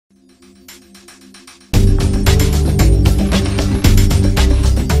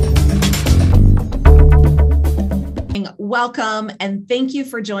welcome, and thank you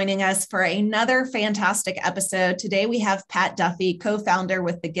for joining us for another fantastic episode. Today we have Pat Duffy, co-founder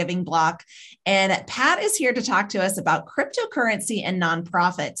with The Giving Block, and Pat is here to talk to us about cryptocurrency and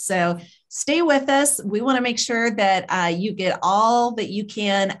nonprofits. So stay with us. We want to make sure that you get all that you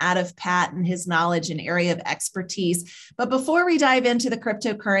can out of Pat and his knowledge and area of expertise. But before we dive into the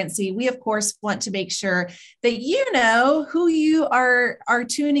cryptocurrency, we of course want to make sure that you know who you are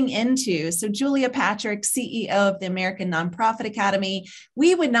tuning into. So Julia Patrick, CEO of the American Nonprofit Academy.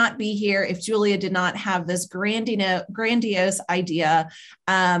 We would not be here if Julia did not have this grandiose idea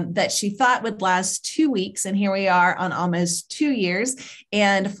that she thought would last 2 weeks. And here we are on almost 2 years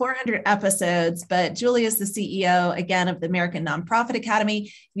and 400 episodes. But Julia is the CEO, again, of the American Nonprofit Academy.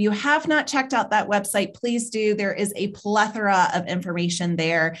 If you have not checked out that website, please do. There is a plethora of information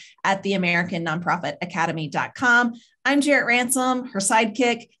there at theamericannonprofitacademy.com. I'm Jarrett Ransom, her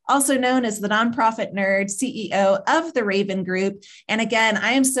sidekick, also known as the Nonprofit Nerd, CEO of the Raven Group. And again,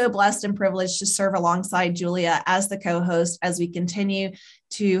 I am so blessed and privileged to serve alongside Julia as the co-host as we continue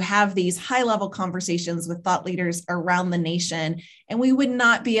to have these high-level conversations with thought leaders around the nation. And we would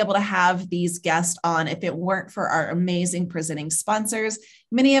not be able to have these guests on if it weren't for our amazing presenting sponsors.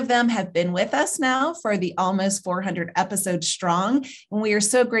 Many of them have been with us now for the almost 400 episodes strong. And we are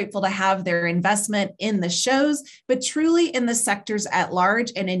so grateful to have their investment in the shows, but truly in the sectors at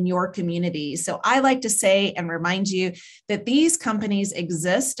large and in your community. So I like to say and remind you that these companies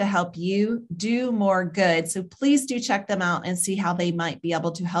exist to help you do more good. So please do check them out and see how they might be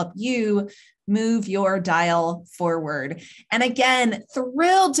able to help you move your dial forward. And again,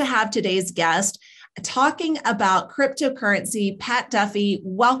 thrilled to have today's guest talking about cryptocurrency. Pat Duffy,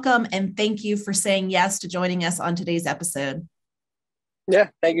 welcome and thank you for saying yes to joining us on today's episode. Yeah,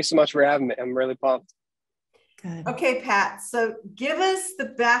 thank you so much for having me. I'm really pumped. Good. Okay, Pat. So give us the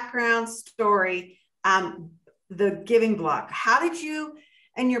background story, the Giving Block. How did you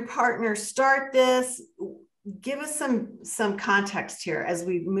and your partner start this? Give us some context here as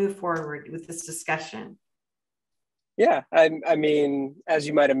we move forward with this discussion. Yeah, I mean, as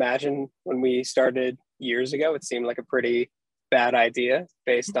you might imagine, when we started years ago, it seemed like a pretty bad idea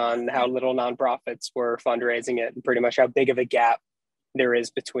based on how little nonprofits were fundraising it and pretty much how big of a gap there is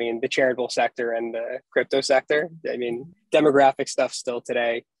between the charitable sector and the crypto sector. I mean, demographic stuff still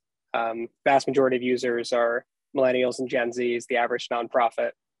today. Vast majority of users are millennials and Gen Zs, the average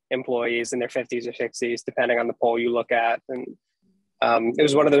nonprofit employees in their 50s or 60s, depending on the poll you look at. And it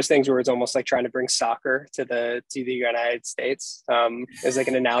was one of those things where it's almost like trying to bring soccer to the United States. It's like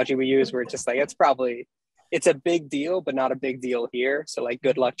an analogy we use where it's just like, it's a big deal, but not a big deal here. So like,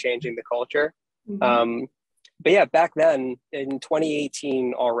 good luck changing the culture. Mm-hmm. But yeah, back then in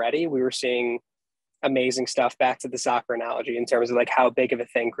 2018 already, we were seeing amazing stuff, back to the soccer analogy, in terms of like how big of a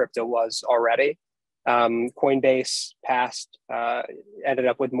thing crypto was already. Coinbase ended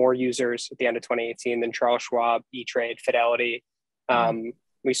up with more users at the end of 2018 than Charles Schwab, E-Trade, Fidelity.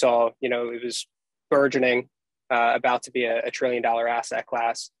 We saw, it was burgeoning, about to be a $1 trillion asset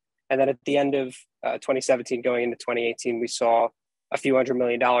class. And then at the end of 2017, going into 2018, we saw a few $100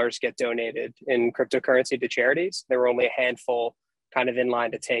 million get donated in cryptocurrency to charities. There were only a handful kind of in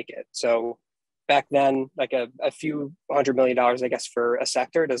line to take it. So back then, like a few $100 million, I guess, for a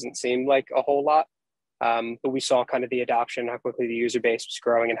sector doesn't seem like a whole lot. But we saw kind of the adoption, how quickly the user base was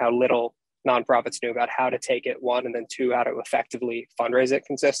growing and how little nonprofits knew about how to take it, one, and then two, how to effectively fundraise it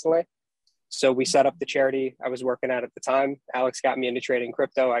consistently. So we set up the charity I was working at the time. Alex got me into trading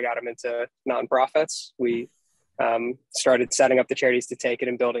crypto. I got him into nonprofits. We started setting up the charities to take it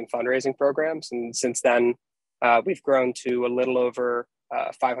and building fundraising programs. And since then, we've grown to a little over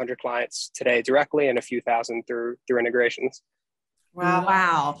 500 clients today directly and a few thousand through integrations.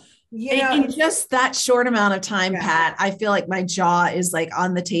 Wow. In just that short amount of time, yeah. Pat, I feel like my jaw is like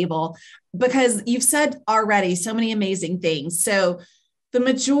on the table because you've said already so many amazing things. So the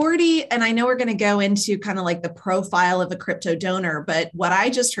majority, and I know we're going to go into kind of like the profile of a crypto donor, but what I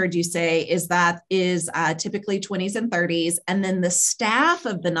just heard you say is that is typically 20s and 30s. And then the staff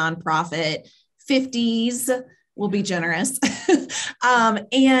of the nonprofit, 50s, will be generous.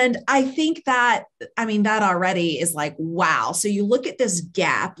 And I think that already is like, wow. So you look at this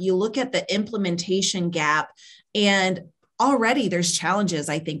gap, you look at the implementation gap, and already there's challenges,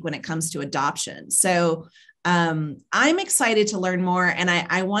 I think, when it comes to adoption. So I'm excited to learn more. And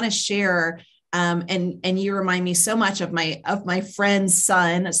I want to share, and you remind me so much of my friend's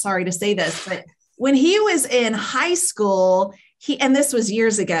son. Sorry to say this, but when he was in high school, and this was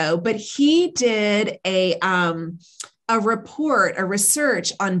years ago, but he did a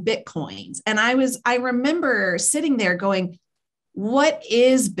research on Bitcoins. And I remember sitting there going, what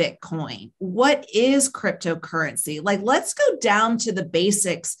is Bitcoin? What is cryptocurrency? Like, let's go down to the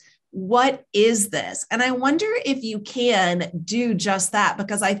basics. What is this? And I wonder if you can do just that,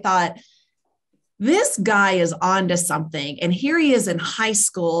 because I thought this guy is onto something. And here he is in high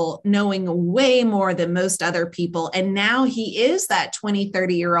school, knowing way more than most other people. And now he is that 20,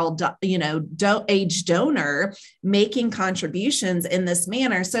 30-year-old, age donor making contributions in this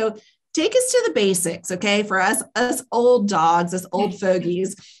manner. So take us to the basics, okay? For us old dogs, us old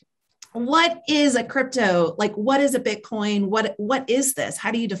fogies, what is a crypto? Like, what is a Bitcoin? What is this? How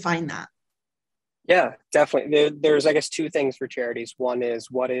do you define that? Yeah, definitely. There's, I guess, two things for charities. One is,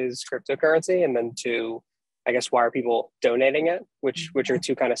 what is cryptocurrency? And then two, I guess, why are people donating it? Which are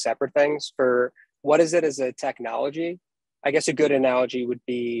two kind of separate things. For what is it as a technology? I guess a good analogy would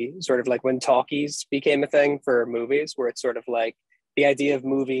be sort of like when talkies became a thing for movies, where it's sort of like, the idea of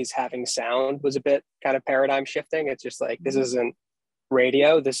movies having sound was a bit kind of paradigm shifting. It's just like, this isn't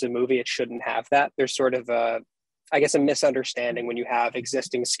radio, this is a movie, it shouldn't have that. There's sort of a misunderstanding when you have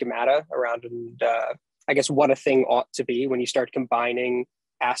existing schemata around, and I guess what a thing ought to be. When you start combining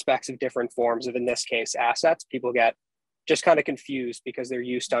aspects of different forms of, in this case, assets, people get just kind of confused because they're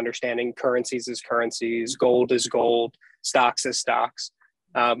used to understanding currencies as currencies, gold as gold, stocks as stocks.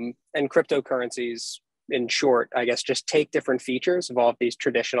 And cryptocurrencies, in short, I guess, just take different features of all of these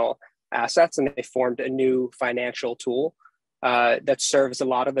traditional assets, and they formed a new financial tool that serves a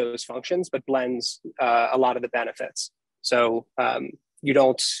lot of those functions, but blends a lot of the benefits. So you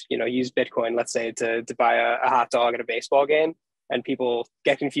don't, use Bitcoin, let's say, to buy a hot dog at a baseball game, and people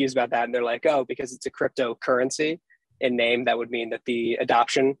get confused about that, and they're like, oh, because it's a cryptocurrency in name, that would mean that the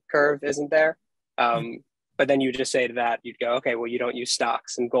adoption curve isn't there. But then you just say to that, you'd go, okay, well, you don't use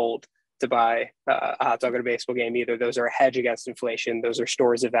stocks and gold to buy a hot dog at a baseball game either. Those are a hedge against inflation. Those are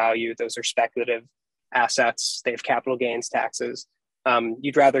stores of value. Those are speculative assets. They have capital gains taxes.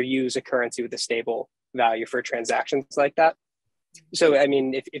 You'd rather use a currency with a stable value for transactions like that. So, I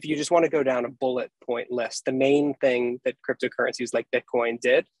mean, if you just want to go down a bullet point list, the main thing that cryptocurrencies like Bitcoin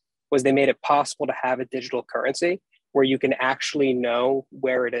did was they made it possible to have a digital currency where you can actually know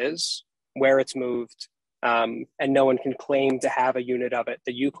where it is, where it's moved, and no one can claim to have a unit of it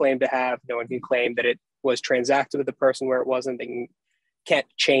that you claim to have. No one can claim that it was transacted with the person where it wasn't. They can't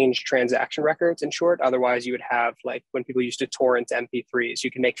change transaction records, in short. Otherwise, you would have, like, when people used to torrent MP3s,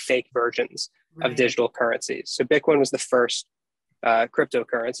 you can make fake versions of digital currencies. So Bitcoin was the first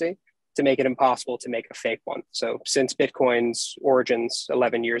cryptocurrency to make it impossible to make a fake one. So since Bitcoin's origins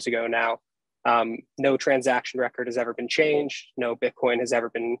 11 years ago now, no transaction record has ever been changed. No Bitcoin has ever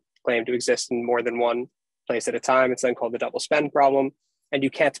been claimed to exist in more than one place at a time. It's then called the double spend problem. And you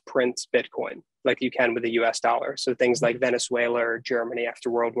can't print Bitcoin like you can with the US dollar. So things like Venezuela or Germany after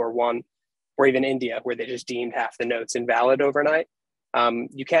World War I, or even India, where they just deemed half the notes invalid overnight.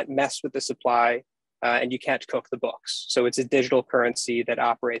 You can't mess with the supply, and you can't cook the books. So it's a digital currency that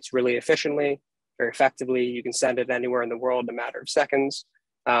operates really efficiently, very effectively. You can send it anywhere in the world in a matter of seconds.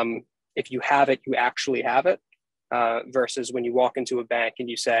 If you have it, you actually have it. Versus when you walk into a bank and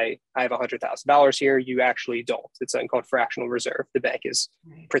you say, I have $100,000 here, you actually don't. It's something called fractional reserve. The bank is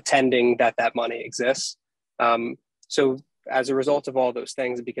pretending that that money exists. So as a result of all those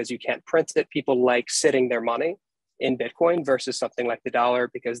things, because you can't print it, people like sitting their money in Bitcoin versus something like the dollar,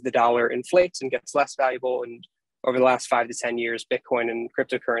 because the dollar inflates and gets less valuable. And over the last 5 to 10 years, Bitcoin and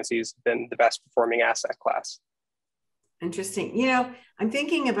cryptocurrencies have been the best performing asset class. Interesting. I'm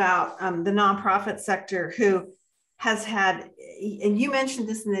thinking about the nonprofit sector who has had, and you mentioned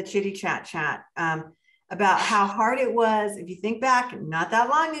this in the chitty chat about how hard it was, if you think back, not that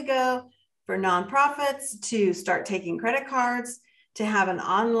long ago, for nonprofits to start taking credit cards, to have an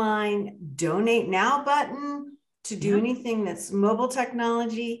online donate now button, to do anything that's mobile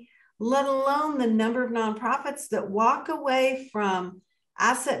technology, let alone the number of nonprofits that walk away from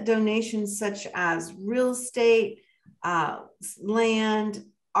asset donations such as real estate, land,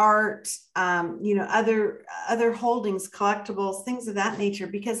 art, other holdings, collectibles, things of that nature,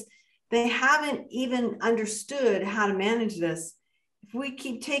 because they haven't even understood how to manage this. If we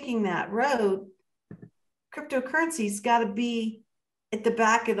keep taking that road, cryptocurrency's got to be at the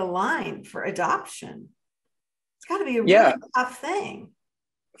back of the line for adoption. It's got to be a really tough thing.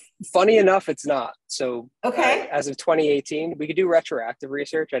 Funny enough, it's not. So okay. As of 2018, we could do retroactive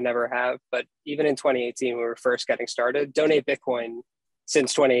research. I never have, but even in 2018, when we were first getting started, Donate Bitcoin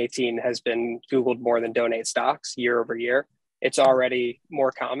since 2018 has been Googled more than Donate Stocks year over year. It's already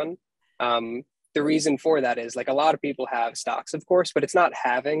more common. The reason for that is, like, a lot of people have stocks, of course, but it's not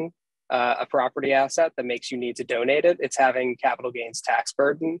having a property asset that makes you need to donate it. It's having capital gains tax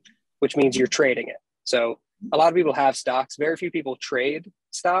burden, which means you're trading it. So a lot of people have stocks. Very few people trade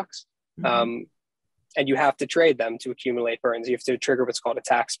stocks. And you have to trade them to accumulate burns. You have to trigger what's called a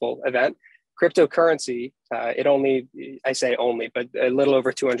taxable event. Cryptocurrency, it only, I say only, but a little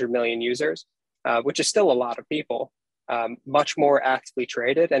over 200 million users, which is still a lot of people, much more actively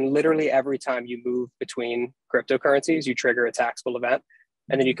traded. And literally every time you move between cryptocurrencies, you trigger a taxable event.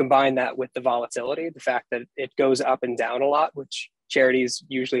 And then you combine that with the volatility, the fact that it goes up and down a lot, which charities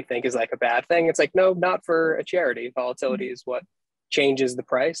usually think is like a bad thing. It's like, no, not for a charity. Volatility is what changes the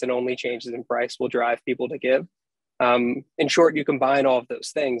price, and only changes in price will drive people to give. In short, you combine all of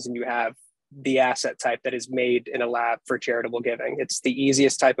those things and you have the asset type that is made in a lab for charitable giving. It's the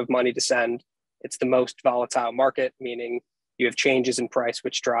easiest type of money to send. It's the most volatile market, meaning you have changes in price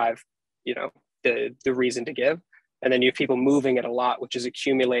which drive, the reason to give. And then you have people moving it a lot, which is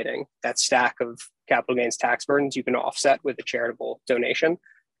accumulating that stack of capital gains tax burdens you can offset with a charitable donation.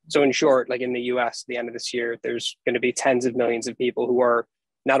 So in short, like in the US, at the end of this year, there's going to be tens of millions of people who are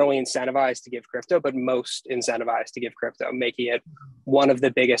not only incentivized to give crypto, but most incentivized to give crypto, making it one of the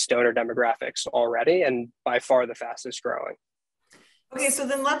biggest donor demographics already, and by far the fastest growing. Okay, so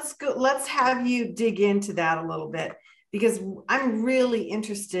then let's have you dig into that a little bit, because I'm really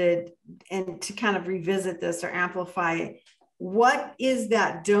interested in to kind of revisit this or amplify it. What is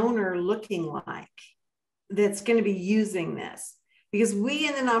that donor looking like that's going to be using this? Because we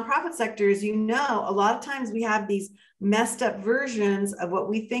in the nonprofit sector, as you know, a lot of times we have these messed up versions of what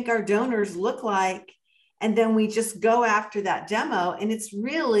we think our donors look like. And then we just go after that demo. And it's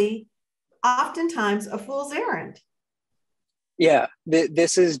really oftentimes a fool's errand. Yeah,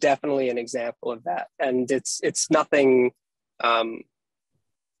 this is definitely an example of that. And it's nothing,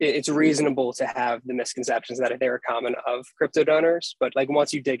 it's reasonable to have the misconceptions that they are common of crypto donors. But like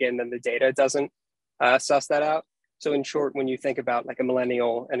once you dig in, then the data doesn't suss that out. So in short, when you think about like a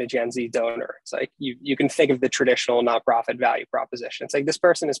millennial and a Gen Z donor, it's like you can think of the traditional nonprofit value proposition. It's like this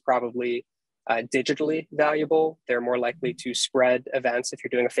person is probably digitally valuable. They're more likely to spread events if you're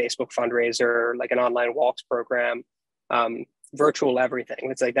doing a Facebook fundraiser, like an online walks program, virtual everything.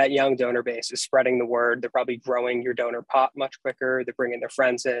 It's like that young donor base is spreading the word. They're probably growing your donor pot much quicker. They're bringing their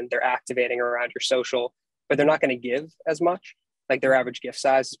friends in. They're activating around your social, but they're not going to give as much. Like their average gift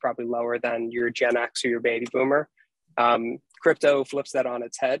size is probably lower than your Gen X or your baby boomer. Crypto flips that on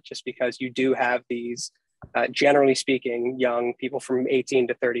its head, just because you do have these, generally speaking, young people from 18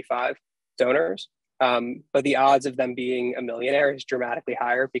 to 35 donors. But the odds of them being a millionaire is dramatically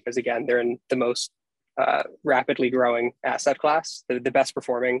higher because, again, they're in the most rapidly growing asset class, the best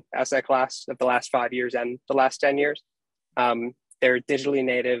performing asset class of the last 5 years and the last 10 years. They're digitally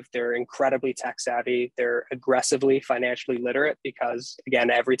native. They're incredibly tech savvy. They're aggressively financially literate because,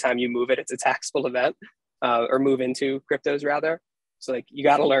 again, every time you move it, it's a taxable event. Or move into cryptos rather. So like you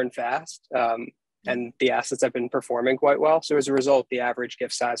got to learn fast. And the assets have been performing quite well. So as a result, the average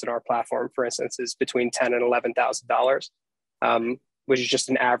gift size on our platform, for instance, is between $10,000 and $11,000, which is just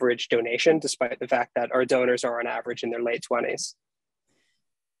an average donation, despite the fact that our donors are on average in their late 20s.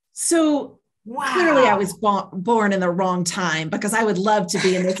 So clearly I was born in the wrong time, because I would love to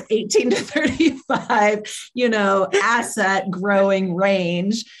be in this 18 to 35, asset growing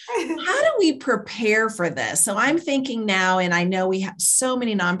range. How do we prepare for this? So I'm thinking now, and I know we have so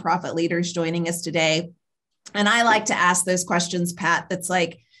many nonprofit leaders joining us today, and I like to ask those questions, Pat, that's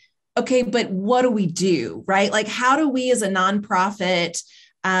like, okay, but what do we do, right? Like, how do we as a nonprofit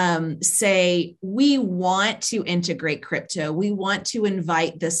say we want to integrate crypto? We want to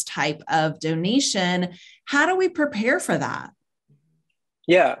invite this type of donation. How do we prepare for that?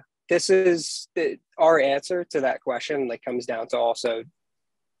 Yeah, this is our answer to that question. Like, comes down to also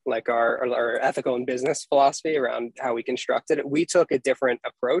like our ethical and business philosophy around how we constructed it. We took a different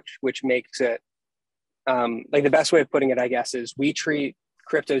approach, which makes it like the best way of putting it, I guess, is we treat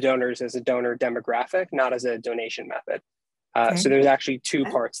crypto donors as a donor demographic, not as a donation method. So there's actually two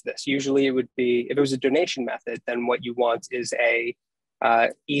parts to this. Usually it would be, if it was a donation method, then what you want is a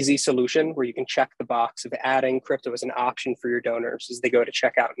easy solution where you can check the box of adding crypto as an option for your donors as they go to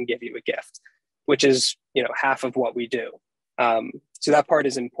check out and give you a gift, which is, half of what we do. So that part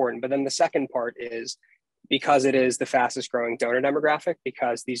is important. But then the second part is, because it is the fastest growing donor demographic,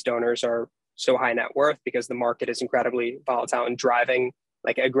 because these donors are so high net worth, because the market is incredibly volatile and driving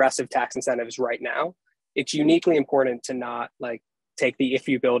like aggressive tax incentives right now, it's uniquely important to not like take the if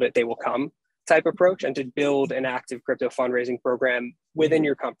you build it, they will come type approach, and to build an active crypto fundraising program within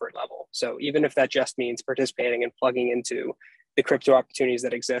your comfort level. So even if that just means participating and plugging into the crypto opportunities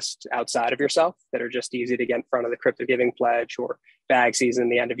that exist outside of yourself that are just easy to get in front of the crypto giving pledge or bag season,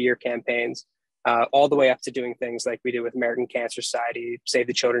 the end of year campaigns, all the way up to doing things like we do with American Cancer Society, Save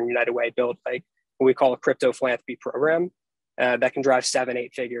the Children United Way, build like what we call a crypto philanthropy program that can drive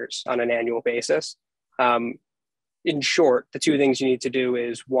 7-8 figures on an annual basis. In short, the two things you need to do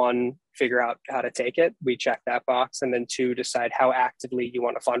is, one, figure out how to take it. We check that box. And then two, decide how actively you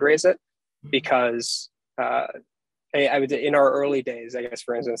want to fundraise it. Because I would, in our early days, I guess,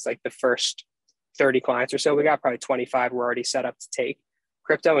 for instance, like the first 30 clients or so, we got probably 25 were already set up to take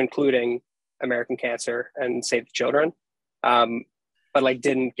crypto, including American Cancer and Save the Children, but like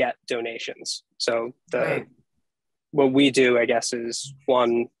didn't get donations. So what we do, I guess, is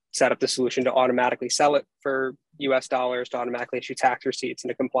one, set up the solution to automatically sell it for US dollars, to automatically issue tax receipts in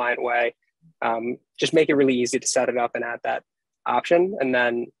a compliant way. Just make it really easy to set it up and add that option. And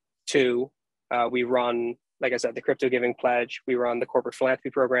then two, we run, like I said, the Crypto Giving Pledge. We run the corporate philanthropy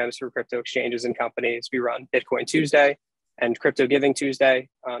programs for crypto exchanges and companies. We run Bitcoin Tuesday and Crypto Giving Tuesday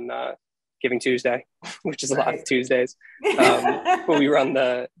on Giving Tuesday, which is a lot of Tuesdays. But we run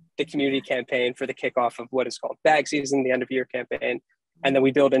the community campaign for the kickoff of what is called bag season, the end of year campaign. And then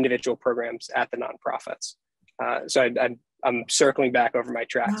we build individual programs at the nonprofits. So I'm circling back over my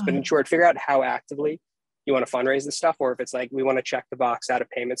tracks, but in short, figure out how actively you want to fundraise this stuff, or if it's like, we want to check the box, add a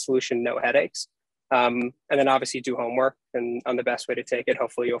payment solution, no headaches. And then obviously do homework and on the best way to take it.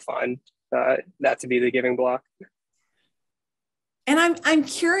 Hopefully you'll find that to be the giving block. And I'm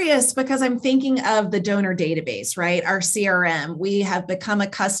curious because I'm thinking of the donor database, right? Our CRM. We have become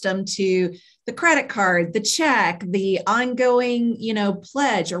accustomed to the credit card, the check, the ongoing,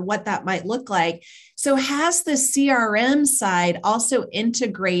 pledge, or what that might look like. So has the CRM side also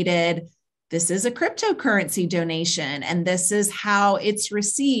integrated, this is a cryptocurrency donation, and this is how it's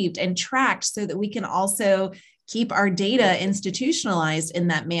received and tracked so that we can also keep our data institutionalized in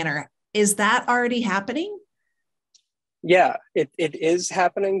that manner? Is that already happening? Yeah, it is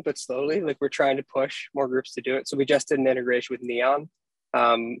happening, but slowly. Like, we're trying to push more groups to do it. So we just did an integration with Neon,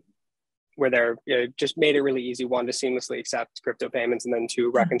 where they're just made it really easy, one, to seamlessly accept crypto payments, and then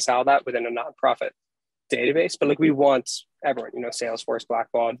to reconcile that within a nonprofit database. But like, we want everyone, Salesforce,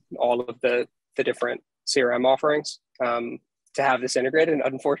 Blackbaud, all of the different CRM offerings to have this integrated. And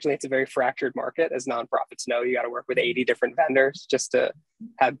unfortunately, it's a very fractured market. As nonprofits know, you got to work with 80 different vendors just to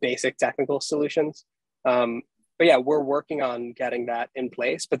have basic technical solutions. But yeah, we're working on getting that in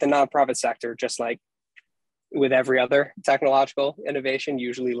place. But the nonprofit sector, just like with every other technological innovation,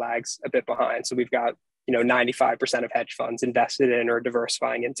 usually lags a bit behind. So we've got 95% of hedge funds invested in or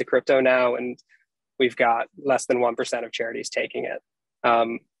diversifying into crypto now, and we've got less than 1% of charities taking it.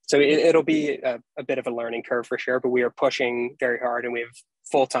 So it'll be a bit of a learning curve for sure, but we are pushing very hard, and we have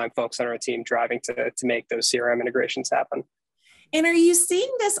full-time folks on our team driving to make those CRM integrations happen. And are you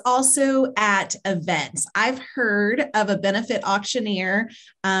seeing this also at events? I've heard of a benefit auctioneer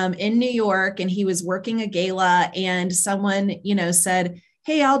in New York, and he was working a gala, and someone, said,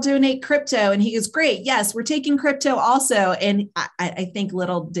 hey, I'll donate crypto. And he goes, great. Yes, we're taking crypto also. And I think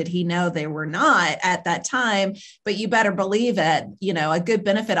little did he know they were not at that time, but you better believe it. A good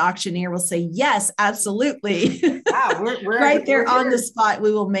benefit auctioneer will say, yes, absolutely. Wow, we're right there on the spot.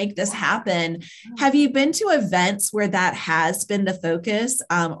 We will make this happen. Have you been to events where that has been the focus,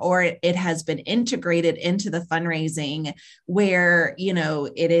 or it has been integrated into the fundraising where,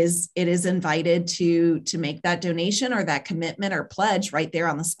 it is invited to make that donation or that commitment or pledge right there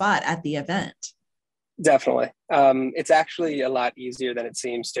on the spot at the event? Definitely. It's actually a lot easier than it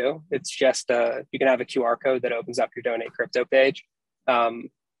seems to. It's just, you can have a QR code that opens up your Donate Crypto page, and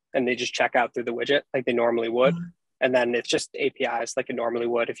they just check out through the widget like they normally would. And then it's just APIs like it normally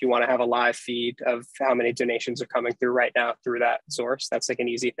would. If you want to have a live feed of how many donations are coming through right now through that source, that's like an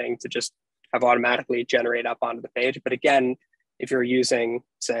easy thing to just have automatically generate up onto the page. But again, if you're using,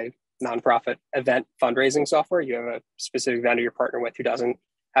 say, nonprofit event fundraising software, you have a specific vendor you're partner with who doesn't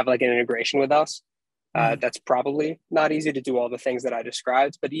have like an integration with us, that's probably not easy to do all the things that I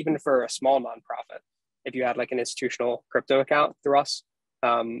described. But even for a small nonprofit, if you had like an institutional crypto account through us,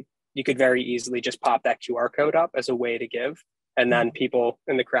 you could very easily just pop that QR code up as a way to give. And then people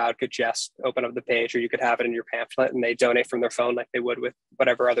in the crowd could just open up the page, or you could have it in your pamphlet and they donate from their phone like they would with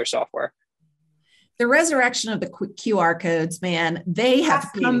whatever other software. The resurrection of the QR codes, man, they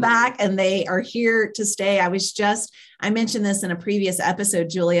have come back and they are here to stay. I mentioned this in a previous episode,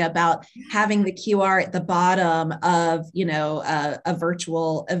 Julia, about having the QR at the bottom of, a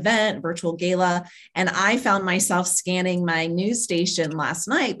virtual event, virtual gala. And I found myself scanning my news station last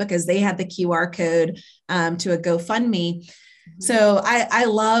night because they had the QR code to a GoFundMe. So I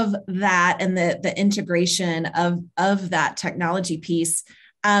love that, and the integration of that technology piece.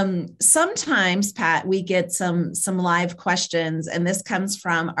 Sometimes, Pat, we get some live questions, and this comes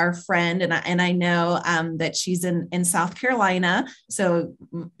from our friend, and I know that she's in South Carolina, so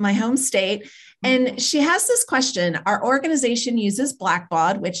my home state, and she has this question. Our organization uses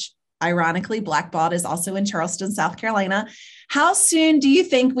Blackbaud, which ironically, Blackbaud is also in Charleston, South Carolina. How soon do you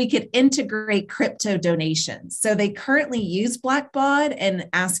think we could integrate crypto donations? So they currently use Blackbaud, and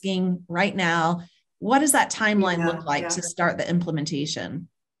asking right now, what does that timeline look like to start the implementation?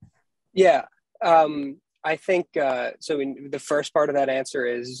 Yeah, I think so. In the first part of that answer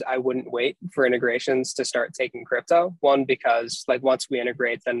is I wouldn't wait for integrations to start taking crypto. One, because like once we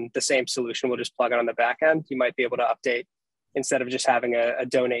integrate, then the same solution will just plug it on the back end. You might be able to update instead of just having a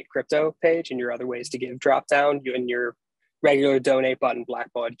donate crypto page and your other ways to give drop down. You in your regular donate button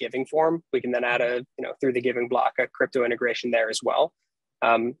Blackbaud giving form, we can then add through the giving block a crypto integration there as well.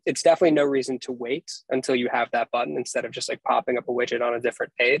 It's definitely no reason to wait until you have that button instead of just like popping up a widget on a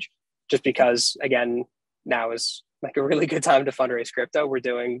different page. Just because, again, now is like a really good time to fundraise crypto. We're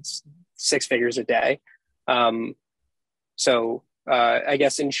doing 6 figures a day. So I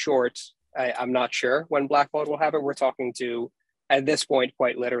guess in short, I'm not sure when Blackbaud will have it. We're talking to, at this point,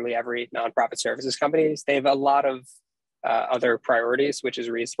 quite literally every nonprofit services companies. They have a lot of other priorities, which is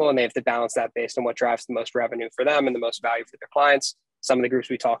reasonable, and they have to balance that based on what drives the most revenue for them and the most value for their clients. Some of the groups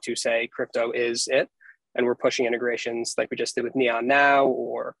we talk to say crypto is it, and we're pushing integrations like we just did with Neon Now,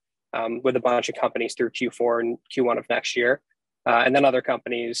 or with a bunch of companies through Q4 and Q1 of next year. And then other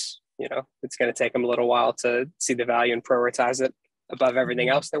companies, it's going to take them a little while to see the value and prioritize it above everything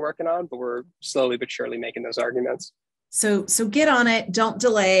else they're working on, but we're slowly but surely making those arguments. So get on it. Don't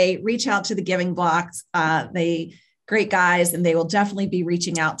delay. Reach out to the Giving Blocks. They great guys, and they will definitely be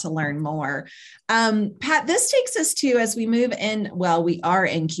reaching out to learn more. Pat, this takes us to, as we move in, well, we are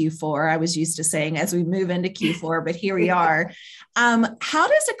in Q4. I was used to saying as we move into Q4, but here we are. How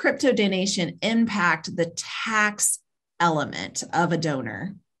does a crypto donation impact the tax element of a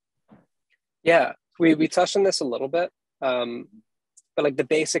donor? Yeah, we touched on this a little bit, but like the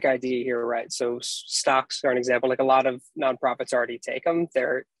basic idea here, right? So stocks are an example. Like a lot of nonprofits already take them.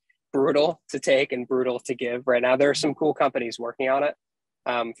 They're brutal to take and brutal to give right now. There are some cool companies working on it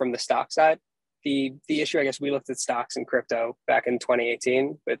from the stock side. The issue, I guess, we looked at stocks and crypto back in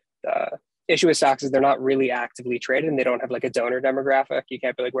 2018. But issue with stocks is they're not really actively traded, and they don't have like a donor demographic. You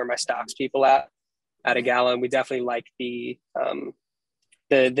can't be like, where are my stocks people at a gala. And we definitely like the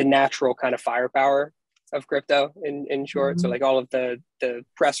natural kind of firepower of crypto in short. Mm-hmm. So like all of the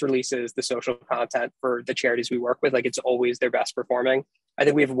press releases, the social content for the charities we work with, like it's always their best performing. I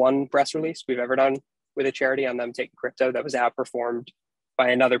think we have one press release we've ever done with a charity on them taking crypto that was outperformed by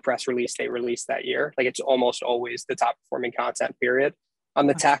another press release they released that year. Like it's almost always the top performing content, period. On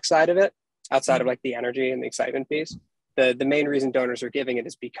the tax side of it, outside of like the energy and the excitement piece, the main reason donors are giving it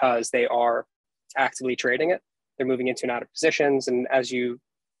is because they are actively trading it. They're moving into and out of positions. And as you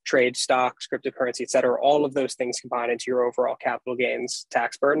trade stocks, cryptocurrency, et cetera, all of those things combine into your overall capital gains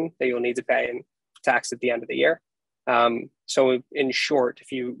tax burden that you'll need to pay in tax at the end of the year. So in short,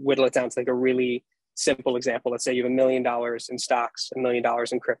 if you whittle it down to like a really simple example, let's say you have $1 million in stocks, $1 million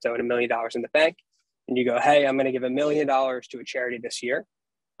in crypto, and $1 million in the bank, and you go, hey, I'm going to give $1 million to a charity this year.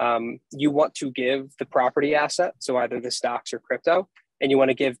 You want to give the property asset, so either the stocks or crypto, and you want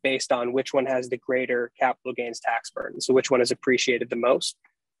to give based on which one has the greater capital gains tax burden. So which one has appreciated the most,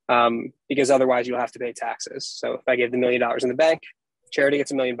 because otherwise you'll have to pay taxes. So if I give the $1 million in the bank, charity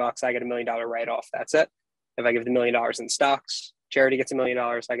gets $1 million, I get $1 million write-off. That's it. If I give the $1 million in stocks, charity gets $1 million,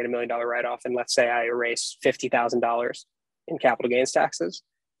 I get $1 million write-off. And let's say I erase $50,000 in capital gains taxes.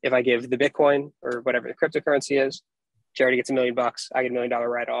 If I give the Bitcoin or whatever the cryptocurrency is, charity gets $1 million, I get $1 million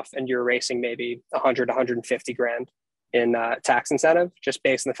write-off, and you're erasing maybe 150 grand in tax incentive, just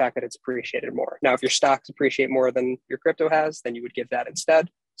based on the fact that it's appreciated more. Now, if your stocks appreciate more than your crypto has, then you would give that instead,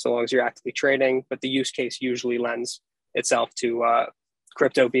 so long as you're actively trading. But the use case usually lends itself to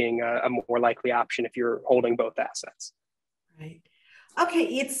crypto being a more likely option if you're holding both assets. Right. Okay.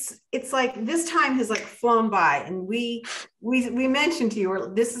 It's like this time has like flown by, and we mentioned to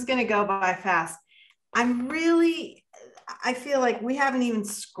you, this is going to go by fast. I feel like we haven't even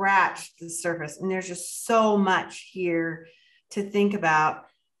scratched the surface, and there's just so much here to think about.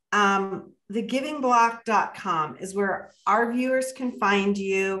 Thegivingblock.com is where our viewers can find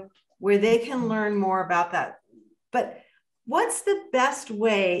you, where they can learn more about that. But what's the best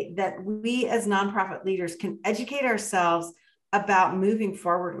way that we as nonprofit leaders can educate ourselves about moving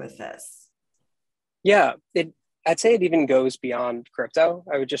forward with this? Yeah, I'd say it even goes beyond crypto.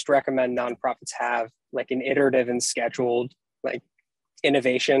 I would just recommend nonprofits have like an iterative and scheduled like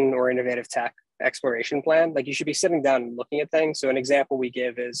innovation or innovative tech exploration plan. Like you should be sitting down and looking at things. So an example we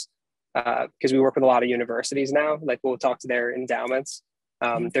give is, because we work with a lot of universities now, like we'll talk to their endowments,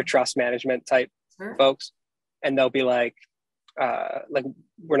 their trust management type folks, and they'll be like,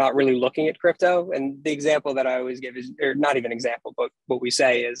 we're not really looking at crypto. And the example that I always give is, or not even example, but what we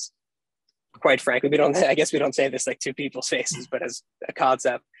say is, quite frankly, I guess we don't say this like to people's faces, but as a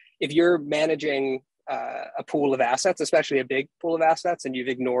concept, if you're managing a pool of assets, especially a big pool of assets, and you've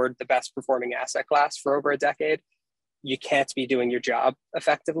ignored the best performing asset class for over a decade, you can't be doing your job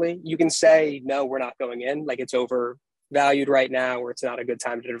effectively. You can say, no, we're not going in, like it's overvalued right now, or it's not a good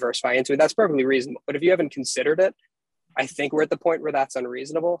time to diversify into it. That's perfectly reasonable. But if you haven't considered it, I think we're at the point where that's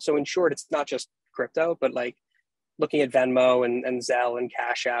unreasonable. So in short, it's not just crypto, but like looking at Venmo and Zelle and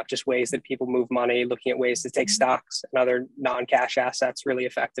Cash App, just ways that people move money, looking at ways to take stocks and other non-cash assets really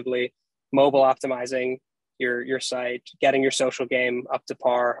effectively, mobile optimizing your site, getting your social game up to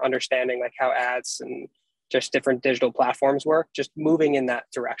par, understanding like how ads and just different digital platforms work, just moving in that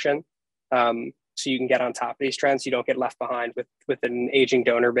direction. So you can get on top of these trends. You don't get left behind with an aging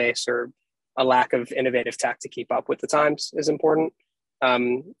donor base or a lack of innovative tech to keep up with the times is important.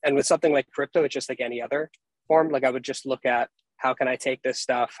 And with something like crypto, it's just like any other form. Like I would just look at, how can I take this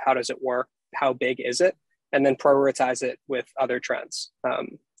stuff? How does it work? How big is it? And then prioritize it with other trends.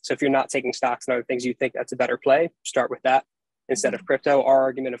 So if you're not taking stocks and other things, you think that's a better play, start with that instead of crypto. Our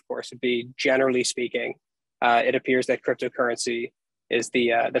argument, of course, would be, generally speaking, it appears that cryptocurrency is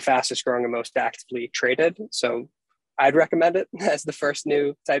the fastest growing and most actively traded. So I'd recommend it as the first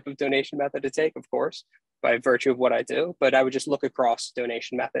new type of donation method to take, of course, by virtue of what I do. But I would just look across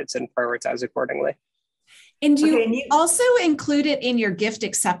donation methods and prioritize accordingly. And do you also include it in your gift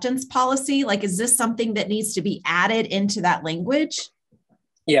acceptance policy? Like, is this something that needs to be added into that language?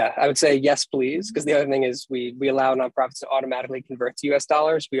 Yeah, I would say yes, please. Because the other thing is we allow nonprofits to automatically convert to US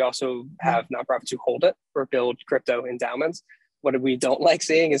dollars. We also have nonprofits who hold it or build crypto endowments. What we don't like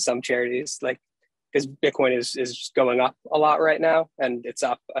seeing is some charities, like, because Bitcoin is going up a lot right now, and it's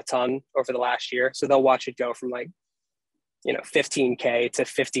up a ton over the last year. So they'll watch it go from like, 15K to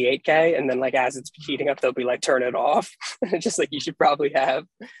 58K. And then like, as it's heating up, they'll be like, turn it off. Just like, you should probably have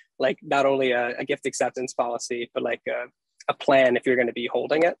like not only a gift acceptance policy, but like a plan if you're going to be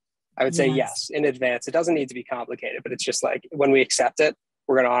holding it. I would say yes in advance. It doesn't need to be complicated, but it's just like, when we accept it,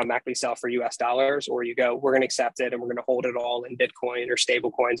 we're going to automatically sell for US dollars, or you go, we're going to accept it and we're going to hold it all in Bitcoin or stable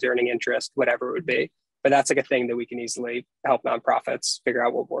coins earning interest, whatever it would be. But that's like a thing that we can easily help nonprofits figure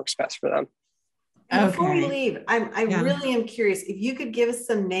out what works best for them. Before we leave, I really am curious if you could give us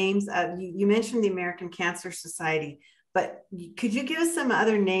some names of, you mentioned the American Cancer Society, but could you give us some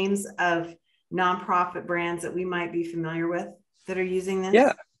other names of nonprofit brands that we might be familiar with that are using this?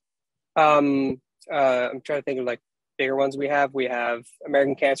 Yeah. I'm trying to think of like bigger ones we have. We have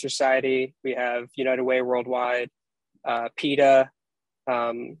American Cancer Society. We have United Way Worldwide, PETA,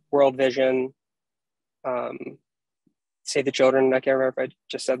 World Vision, Save the Children. I can't remember if I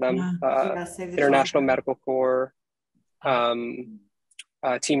just said them. International Medical Corps, Team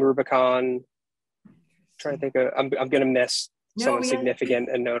Rubicon. Trying to think of, I'm going to miss someone significant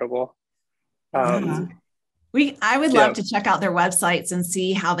and notable. I would love to check out their websites and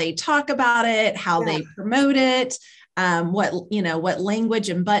see how they talk about it, how they promote it, what language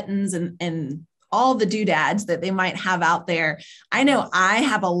and buttons and all the doodads that they might have out there. I know I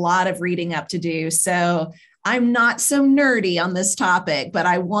have a lot of reading up to do, so I'm not so nerdy on this topic, but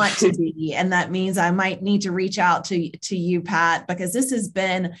I want to be. And that means I might need to reach out to you, Pat, because this has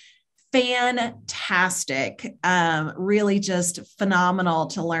been fantastic. Really just phenomenal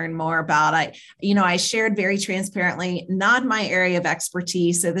to learn more about. I shared very transparently, not my area of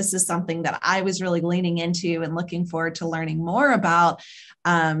expertise. So this is something that I was really leaning into and looking forward to learning more about.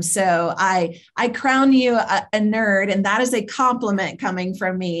 So I crown you a nerd, and that is a compliment coming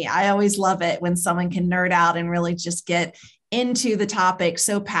from me. I always love it when someone can nerd out and really just get into the topic,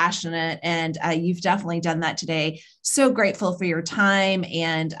 so passionate. And you've definitely done that today. So grateful for your time,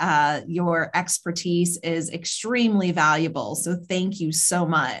 and your expertise is extremely valuable. So thank you so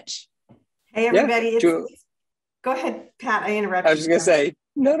much. Hey, everybody. Go ahead, Pat. I interrupted. I was just going to say,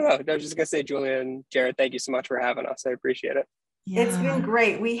 no. I was just going to say, Julia and Jared, thank you so much for having us. I appreciate it. Yeah. It's been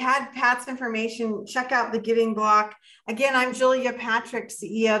great. We had Pat's information. Check out the Giving Block. Again, I'm Julia Patrick,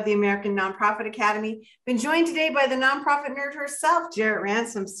 CEO of the American Nonprofit Academy. Been joined today by the nonprofit nerd herself, Jarrett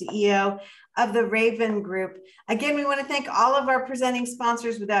Ransom, CEO of the Raven Group. Again, we want to thank all of our presenting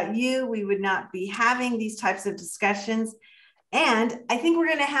sponsors. Without you, we would not be having these types of discussions. And I think we're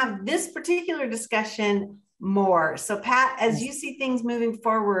going to have this particular discussion more. So Pat, as you see things moving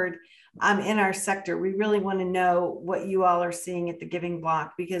forward, in our sector, we really want to know what you all are seeing at the Giving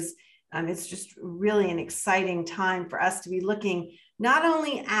Block, because It's just really an exciting time for us to be looking not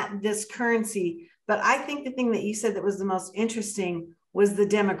only at this currency, but I think the thing that you said that was the most interesting was the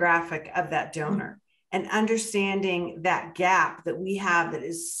demographic of that donor and understanding that gap that we have that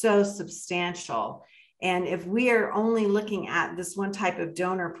is so substantial. And if we are only looking at this one type of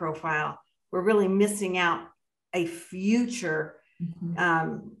donor profile, we're really missing out a future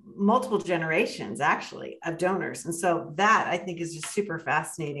multiple generations actually of donors. And so that I think is just super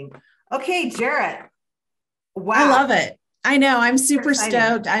fascinating. Okay, Jarrett. Wow. I love it. I know. I'm super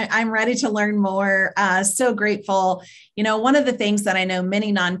stoked. I'm ready to learn more. So grateful. You know, one of the things that I know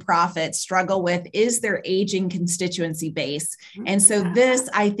many nonprofits struggle with is their aging constituency base. And so this,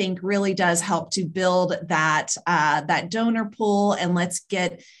 I think, really does help to build that, that donor pool. And let's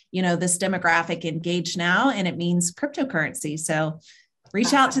get, you know, this demographic engaged now. And it means cryptocurrency. So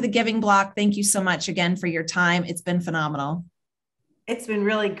reach out to the Giving Block. Thank you so much again for your time. It's been phenomenal. It's been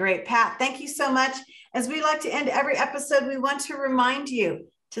really great. Pat, thank you so much. As we like to end every episode, we want to remind you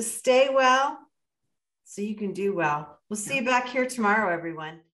to stay well so you can do well. We'll see you back here tomorrow,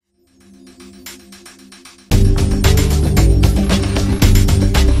 everyone.